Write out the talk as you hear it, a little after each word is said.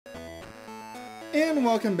And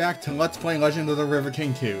welcome back to Let's Play Legend of the River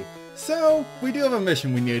King 2. So, we do have a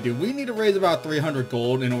mission we need to do. We need to raise about 300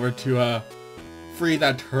 gold in order to, free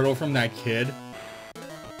that turtle from that kid.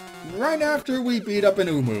 Right after we beat up an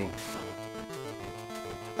Umu.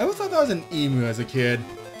 I always thought that was an emu as a kid.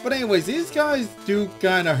 But anyways, these guys do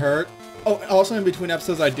kinda hurt. Oh, also in between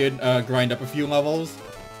episodes I did, grind up a few levels.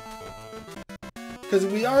 Because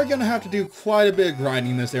we are going to have to do quite a bit of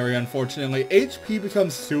grinding in this area, unfortunately. HP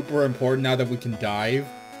becomes super important now that we can dive.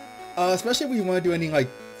 Especially if we want to do any, like,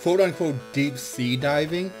 quote-unquote deep sea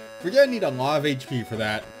diving. We're going to need a lot of HP for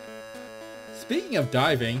that. Speaking of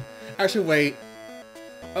diving... Actually, wait.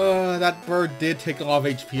 That bird did take a lot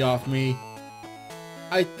of HP off me.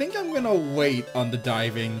 I think I'm going to wait on the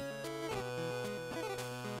diving.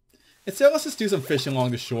 Instead, let's just do some fishing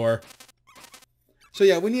along the shore. So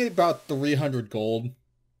yeah, we need about 300 gold.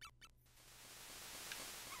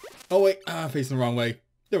 Oh wait, facing the wrong way.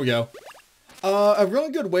 There we go. A really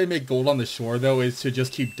good way to make gold on the shore, though, is to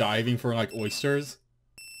just keep diving for, like, oysters.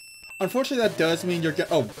 Unfortunately, that does mean you're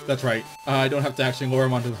oh, that's right. I don't have to actually lure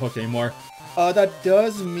him onto the hook anymore. That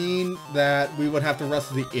does mean that we would have to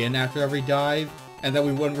rest the inn after every dive, and that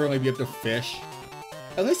we wouldn't really be able to fish.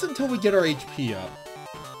 At least until we get our HP up.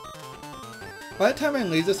 By the time I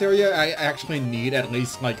leave this area, I actually need at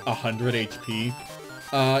least, like, 100 HP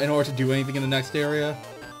in order to do anything in the next area.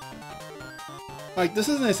 Like, this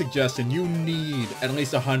isn't a suggestion. You need at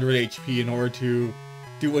least 100 HP in order to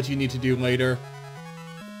do what you need to do later.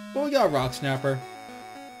 But we got a rock snapper.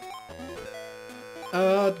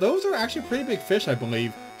 Those are actually pretty big fish, I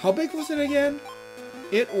believe. How big was it again?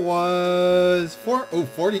 It was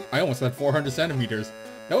 40. I almost said 400 centimeters.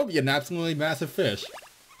 That would be an absolutely massive fish.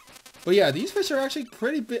 But yeah, these fish are actually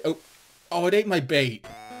pretty big. Oh, it ate my bait.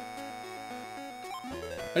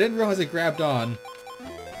 I didn't realize it grabbed on.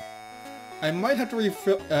 I might have to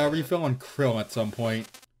refill on krill at some point.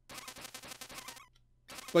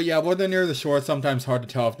 But yeah, when they're near the shore, it's sometimes hard to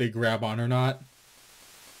tell if they grab on or not.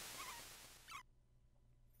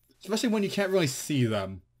 Especially when you can't really see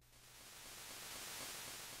them.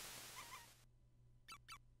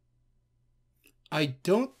 I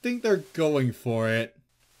don't think they're going for it.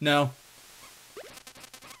 No.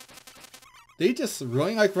 They just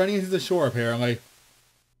really like running into the shore, apparently.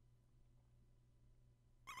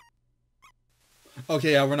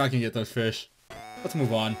 Okay, yeah, we're not gonna get those fish. Let's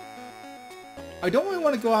move on. I don't really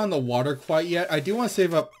want to go out in the water quite yet. I do want to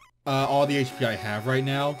save up all the HP I have right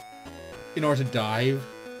now in order to dive.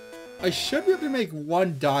 I should be able to make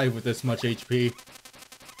one dive with this much HP.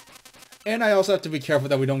 And I also have to be careful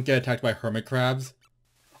that we don't get attacked by hermit crabs.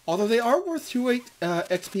 Although they are worth 2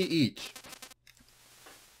 XP each.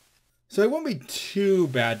 So it won't be too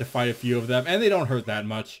bad to fight a few of them, and they don't hurt that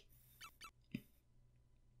much.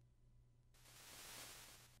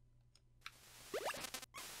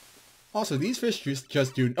 Also, these fish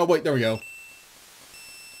just do... Oh wait, there we go.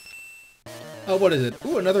 Oh, what is it?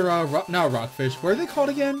 Ooh, another rockfish. What are they called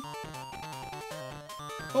again?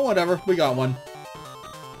 Oh, whatever. We got one.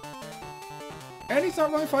 And he's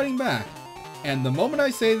not really fighting back. And the moment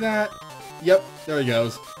I say that, yep, there he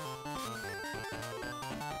goes.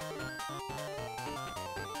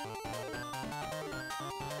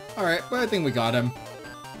 Alright, but I think we got him.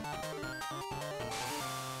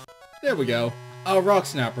 There we go. A rock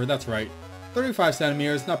snapper, that's right. 35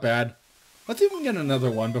 centimeters, not bad. Let's even get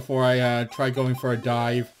another one before I try going for a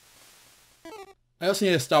dive. I also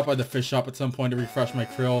need to stop by the fish shop at some point to refresh my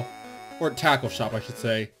krill. Or tackle shop, I should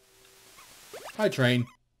say. Hi, train.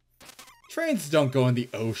 Trains don't go in the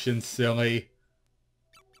ocean, silly.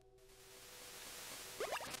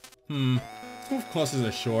 Let's move closer to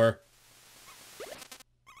the shore.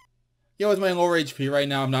 Yeah, with my lower HP right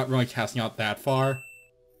now, I'm not really casting out that far.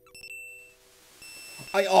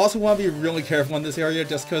 I also want to be really careful in this area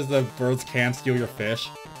just because the birds can steal your fish.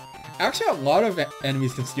 Actually, a lot of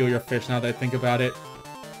enemies can steal your fish now that I think about it.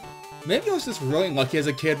 Maybe I was just really lucky as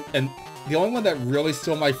a kid, and the only one that really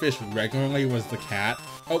stole my fish regularly was the cat.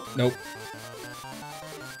 Oh, nope.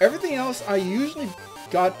 Everything else, I usually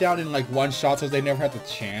got down in like one shot, so they never had the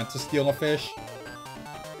chance to steal a fish.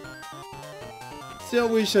 Still,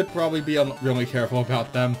 we should probably be really careful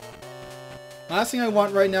about them. Last thing I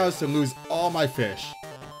want right now is to lose all my fish.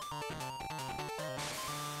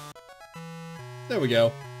 There we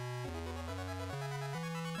go.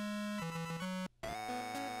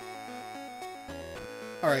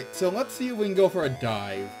 Alright, so let's see if we can go for a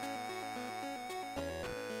dive.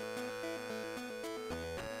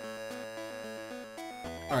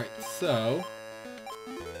 Alright, so...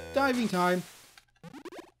 diving time.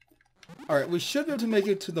 Alright, we should be able to make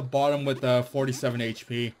it to the bottom with 47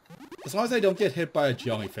 HP. As long as I don't get hit by a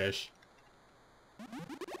jellyfish.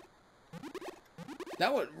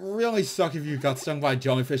 That would really suck if you got stung by a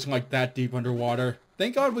jellyfish like that deep underwater.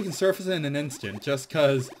 Thank God we can surface it in an instant, just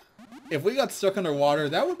cause if we got stuck underwater,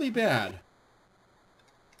 that would be bad.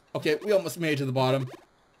 Okay, we almost made it to the bottom.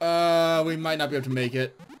 We might not be able to make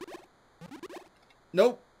it.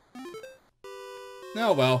 Nope.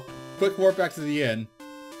 Oh well. Quick warp back to the inn.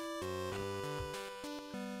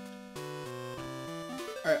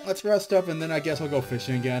 Alright, let's rest up and then I guess I'll go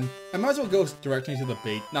fishing again. I might as well go directly to the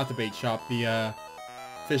bait, not the bait shop, the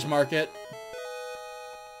fish market.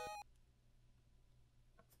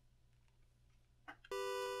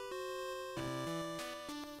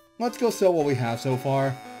 Let's go sell what we have so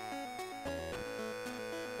far.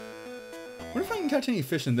 What if I can catch any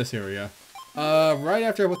fish in this area? Right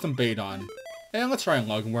after I put some bait on. And let's try a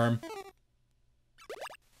lugworm.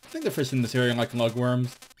 I think the fish in this area like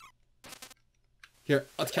lugworms. Here,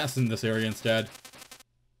 let's cast in this area instead.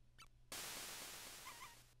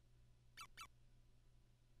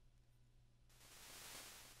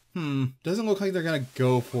 Doesn't look like they're gonna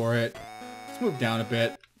go for it. Let's move down a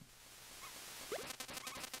bit.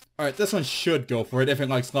 Alright, this one should go for it if it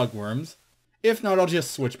likes lugworms. If not, I'll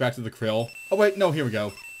just switch back to the krill. Oh wait, no, here we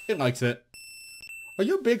go. It likes it. Are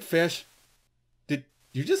you a big fish? Did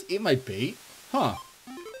you just eat my bait? Huh.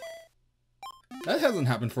 That hasn't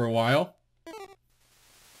happened for a while.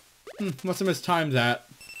 Must have mistimed that.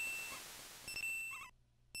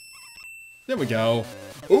 There we go.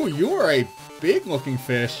 Oh, you are a big looking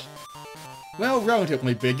fish. Well,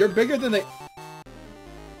 relatively big. You're bigger than they...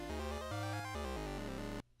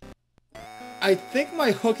 I think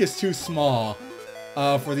my hook is too small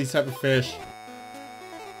for these type of fish.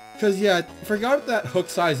 Because, yeah, I forgot that hook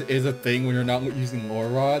size is a thing when you're not using lure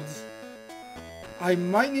rods. I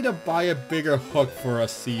might need to buy a bigger hook for a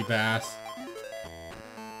sea bass.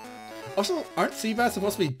 Also, aren't sea bass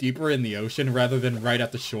supposed to be deeper in the ocean rather than right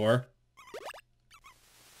at the shore?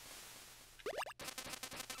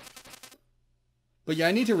 But yeah,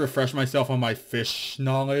 I need to refresh myself on my fish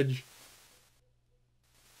knowledge.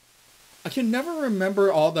 I can never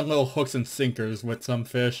remember all the little hooks and sinkers with some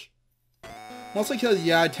fish. Mostly because,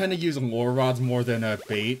 yeah, I tend to use lure rods more than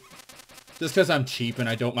bait. Just because I'm cheap and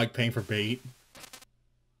I don't like paying for bait.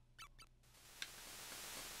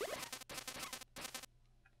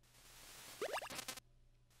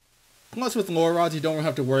 Plus with lure rods, you don't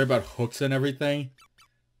have to worry about hooks and everything.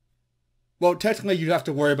 Well, technically you'd have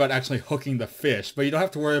to worry about actually hooking the fish, but you don't have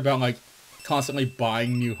to worry about, like, constantly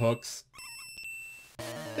buying new hooks.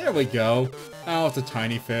 There we go. Oh, it's a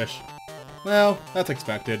tiny fish. Well, that's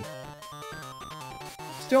expected.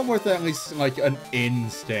 Still worth at least, like, an inn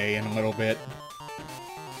stay in a little bit.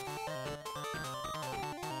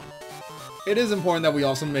 It is important that we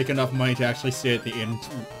also make enough money to actually stay at the inn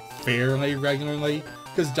fairly regularly,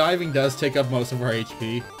 because diving does take up most of our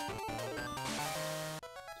HP.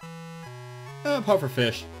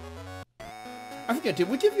 Pufferfish. I forget, did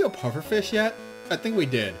we give you a pufferfish yet? I think we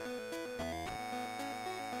did.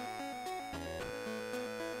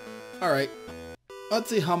 Alright. Let's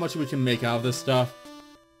see how much we can make out of this stuff.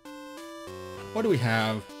 What do we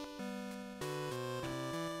have?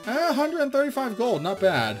 135 gold, not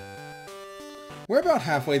bad. We're about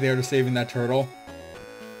halfway there to saving that turtle.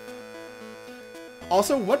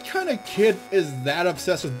 Also, what kind of kid is that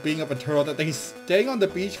obsessed with beating up a turtle that he's staying on the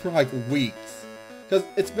beach for like weeks? Because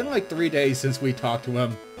it's been like 3 days since we talked to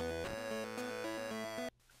him.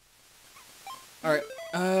 Alright,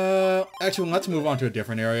 actually let's move on to a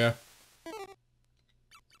different area.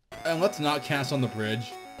 And let's not cast on the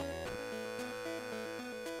bridge.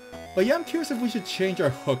 But yeah, I'm curious if we should change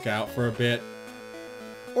our hook out for a bit.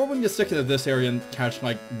 Or we can just stick into this area and catch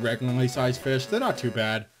like regularly sized fish. They're not too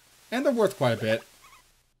bad. And they're worth quite a bit.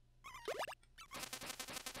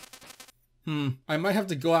 I might have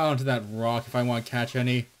to go out onto that rock if I want to catch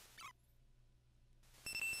any.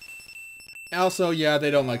 Also, yeah,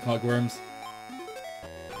 they don't like lugworms.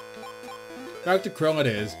 Back to krill it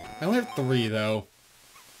is. I only have 3 though.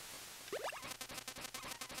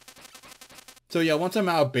 So yeah, once I'm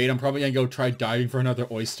out of bait, I'm probably gonna go try diving for another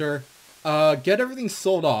oyster. Get everything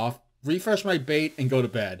sold off, refresh my bait, and go to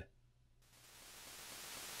bed.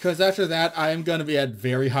 Because after that, I am gonna be at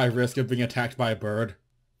very high risk of being attacked by a bird.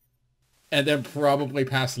 And then probably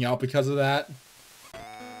passing out because of that.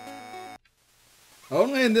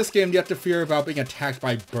 Only in this game do you have to fear about being attacked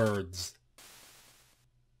by birds.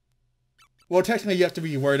 Well, technically you have to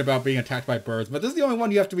be worried about being attacked by birds, but this is the only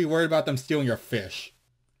one you have to be worried about them stealing your fish.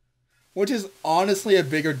 Which is honestly a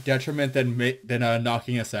bigger detriment than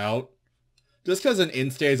knocking us out. Just because an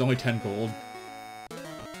in-stay is only 10 gold.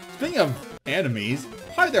 Speaking of enemies,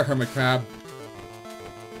 hi there, Hermit Crab.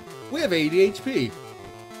 We have 80 HP.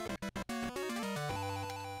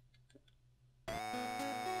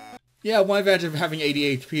 Yeah, one advantage of having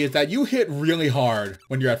 80 HP is that you hit really hard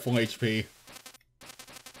when you're at full HP.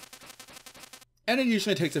 And it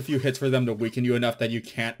usually takes a few hits for them to weaken you enough that you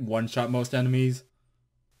can't one-shot most enemies.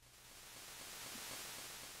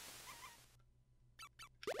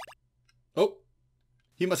 Oh,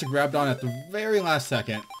 he must have grabbed on at the very last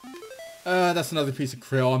second. That's another piece of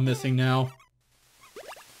krill I'm missing now.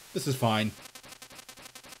 This is fine.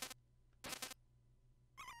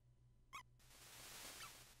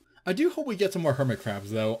 I do hope we get some more hermit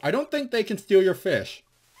crabs, though. I don't think they can steal your fish.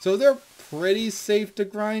 So they're pretty safe to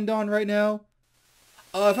grind on right now.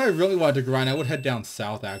 If I really wanted to grind, I would head down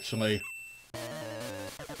south, actually.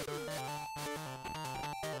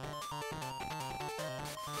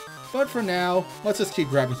 But for now, let's just keep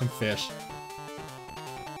grabbing some fish.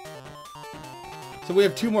 So we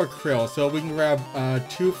have 2 more krill, so we can grab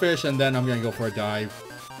 2 fish and then I'm gonna go for a dive.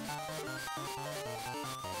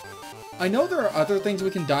 I know there are other things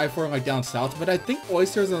we can dive for like down south, but I think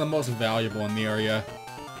oysters are the most valuable in the area.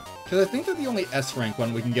 Because I think they're the only S rank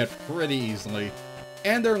one we can get pretty easily.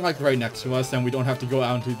 And they're like right next to us and we don't have to go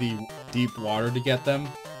out into the deep water to get them.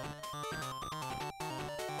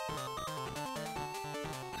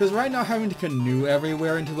 Because right now having to canoe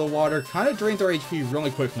everywhere into the water kind of drains our HP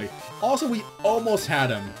really quickly. Also, we almost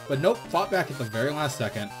had him, but nope, fought back at the very last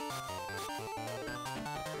second.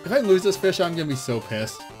 If I lose this fish, I'm gonna be so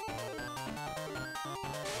pissed.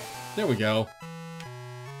 There we go.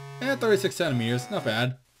 And 36 centimeters, not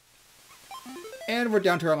bad. And we're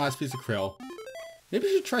down to our last piece of krill. Maybe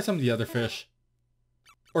we should try some of the other fish.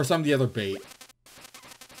 Or some of the other bait.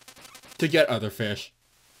 To get other fish.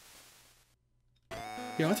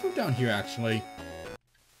 Yeah, let's move down here, actually.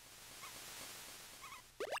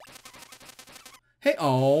 Hey,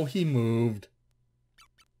 oh, he moved.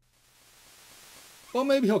 Well,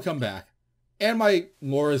 maybe he'll come back. And my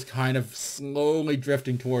lure is kind of slowly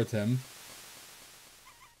drifting towards him.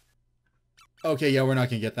 Okay, yeah, we're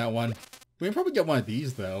not gonna get that one. We can probably get one of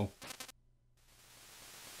these, though.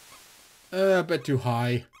 A bit too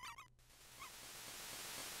high.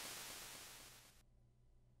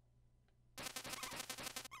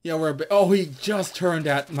 Yeah, we're a bit... Oh, he just turned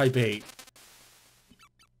at my bait.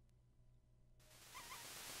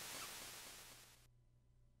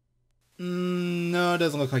 No, it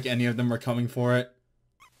doesn't look like any of them are coming for it.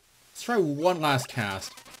 Let's try one last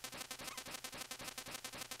cast.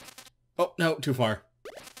 Oh, no, too far.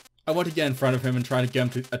 I want to get in front of him and try to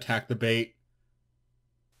get him to attack the bait.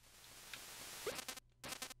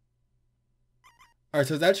 Alright,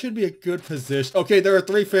 so that should be a good position. Okay, there are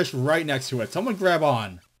 3 fish right next to it. Someone grab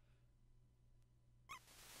on.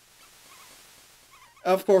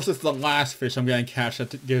 Of course, it's the last fish I'm going to catch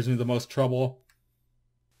that gives me the most trouble.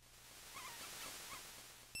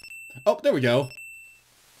 Oh, there we go.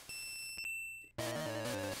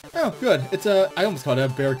 Oh, good. It's a... I almost called it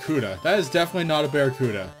a barracuda. That is definitely not a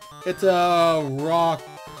barracuda. It's a rock...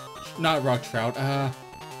 Not rock trout.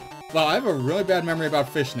 Well, I have a really bad memory about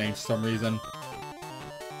fish names for some reason.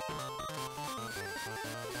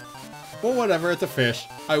 Well, whatever. It's a fish.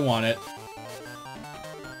 I want it.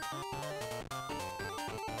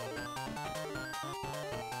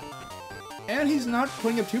 And he's not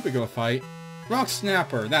putting up too big of a fight. Rock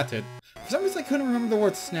snapper. That's it. For some reason, I couldn't remember the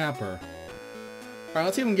word snapper. Alright,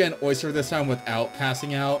 let's see if we can get an oyster this time without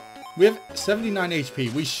passing out. We have 79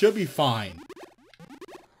 HP. We should be fine.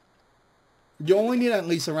 You only need at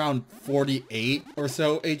least around 48 or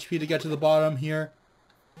so HP to get to the bottom here.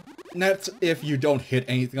 And that's if you don't hit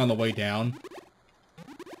anything on the way down.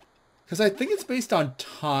 Because I think it's based on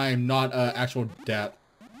time, not actual depth.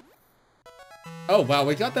 Oh wow,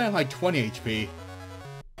 we got that in like 20 HP.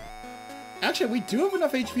 Actually, we do have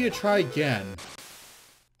enough HP to try again.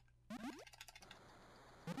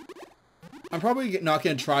 I'm probably not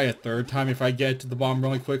going to try a 3rd time if I get to the bottom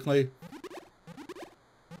really quickly.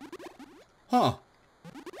 Huh.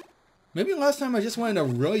 Maybe last time I just went in a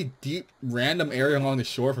really deep, random area along the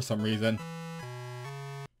shore for some reason.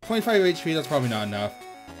 25 HP, that's probably not enough.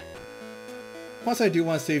 Plus, I do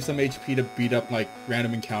want to save some HP to beat up, like,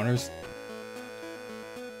 random encounters.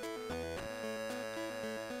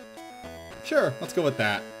 Sure, let's go with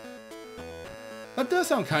that. That does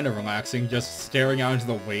sound kind of relaxing, just staring out into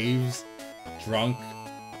the waves, drunk.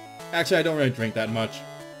 Actually, I don't really drink that much.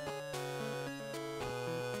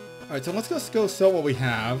 Alright, so let's go sell what we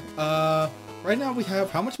have. Right now we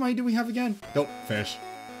have... How much money do we have again? Nope, fish.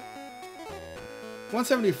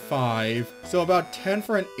 175, so about 10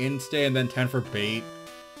 for an in-stay and then 10 for bait.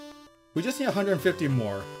 We just need 150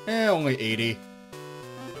 more. Only 80.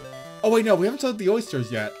 Oh wait, no, we haven't sold the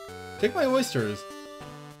oysters yet. Take my oysters.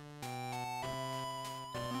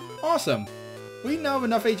 Awesome. we now have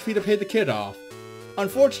enough HP to pay the kid off.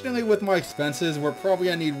 Unfortunately, with my expenses, we're probably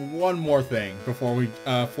gonna need one more thing before we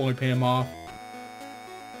fully pay him off.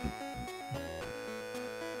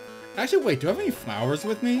 Actually, wait, do I have any flowers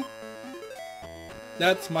with me?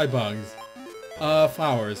 That's my bugs.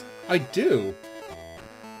 Flowers. I do.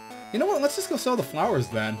 You know what, let's just go sell the flowers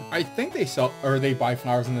then. I think they sell, or they buy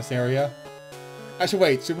flowers in this area. Actually,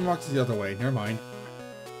 wait, supermarket's the other way, never mind.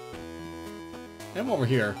 I'm over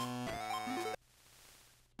here.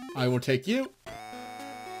 I will take you.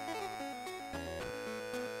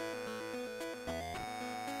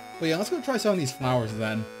 But yeah, let's go try selling these flowers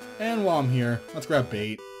then. And while I'm here, let's grab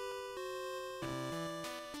bait.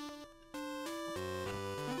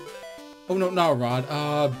 Oh no, not a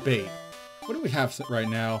rod. Bait. What do we have right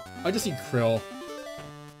now? I just need krill.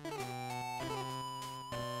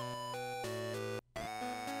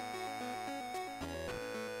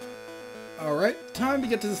 Alright, time to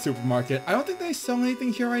get to the supermarket. I don't think they sell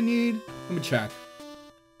anything here I need. Let me check.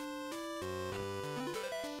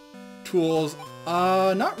 Tools.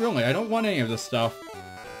 Not really. I don't want any of this stuff.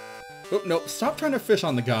 Oh, no. Stop trying to fish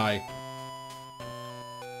on the guy.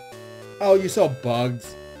 Oh, you sell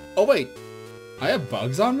bugs. Oh, wait. I have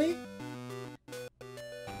bugs on me?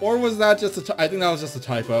 Or was that just a I think that was just a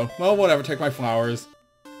typo. Well, whatever. Take my flowers.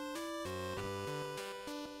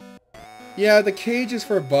 Yeah, the cage is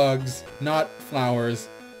for bugs, not flowers.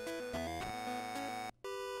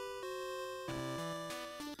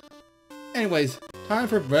 Anyways, time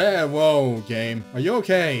for bread. Whoa, game. Are you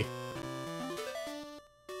okay?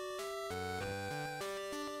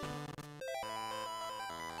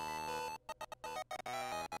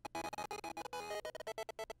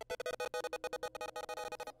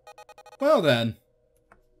 Well then.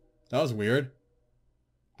 That was weird.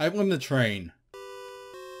 I won the train.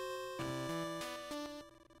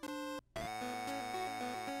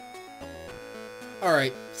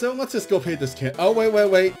 Alright, so let's just go pay this kid. Oh,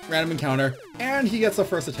 wait. Random encounter. And he gets the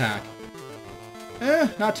first attack.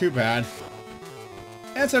 Not too bad.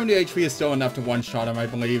 And 70 HP is still enough to one-shot him, I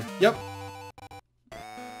believe. Yep.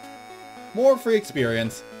 More free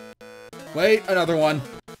experience. Wait, another one.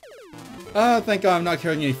 Thank God I'm not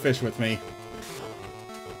carrying any fish with me.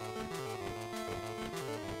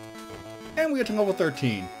 And we get to level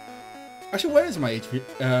 13. Actually, what is my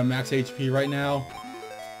HP, max HP right now?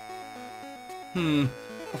 I'm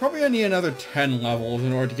probably gonna need another 10 levels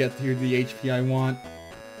in order to get through the HP I want.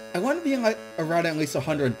 I want to be like around at least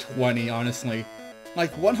 120, honestly.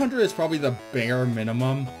 Like, 100 is probably the bare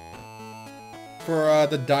minimum for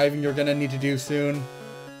the diving you're gonna need to do soon.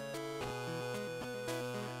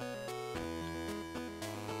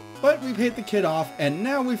 But we paid the kid off, and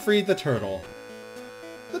now we freed the turtle.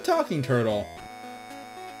 The talking turtle.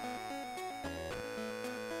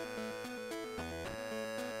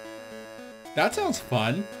 That sounds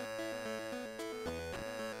fun.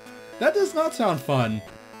 That does not sound fun.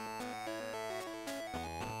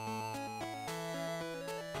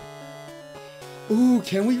 Ooh,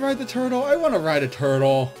 can we ride the turtle? I want to ride a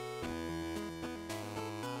turtle.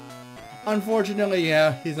 Unfortunately,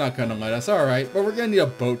 yeah, he's not gonna let us. Alright, but we're gonna need a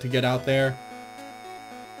boat to get out there.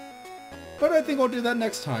 But I think we'll do that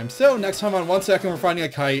next time. So, next time on 1 second, we're finding a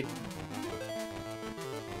kite.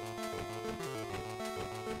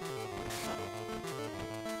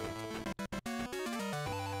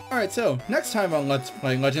 Alright, so, next time on Let's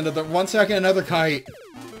Play Legend of the 1 second, another kite.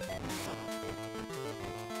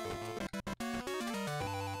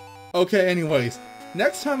 Okay, anyways.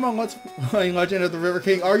 Next time on Let's Play Legend of the River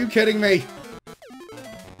King, are you kidding me?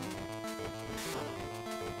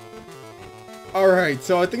 Alright,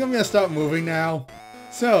 so I think I'm gonna stop moving now.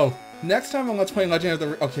 So, next time on Let's Play Legend of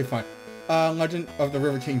the... Okay, fine. Legend of the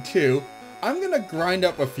River King 2, I'm gonna grind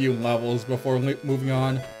up a few levels before moving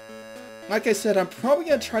on. Like I said, I'm probably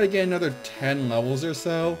gonna try to get another 10 levels or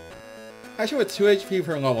so. Actually, with 2 HP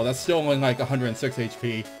per level, that's still only like 106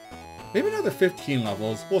 HP. Maybe another 15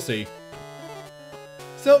 levels, we'll see.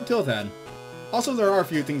 So, till then. Also, there are a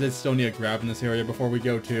few things I still need to grab in this area before we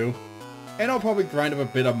go to. And I'll probably grind up a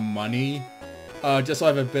bit of money. Just so I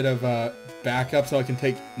have a bit of backup so I can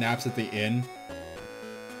take naps at the inn.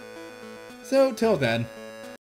 So, till then.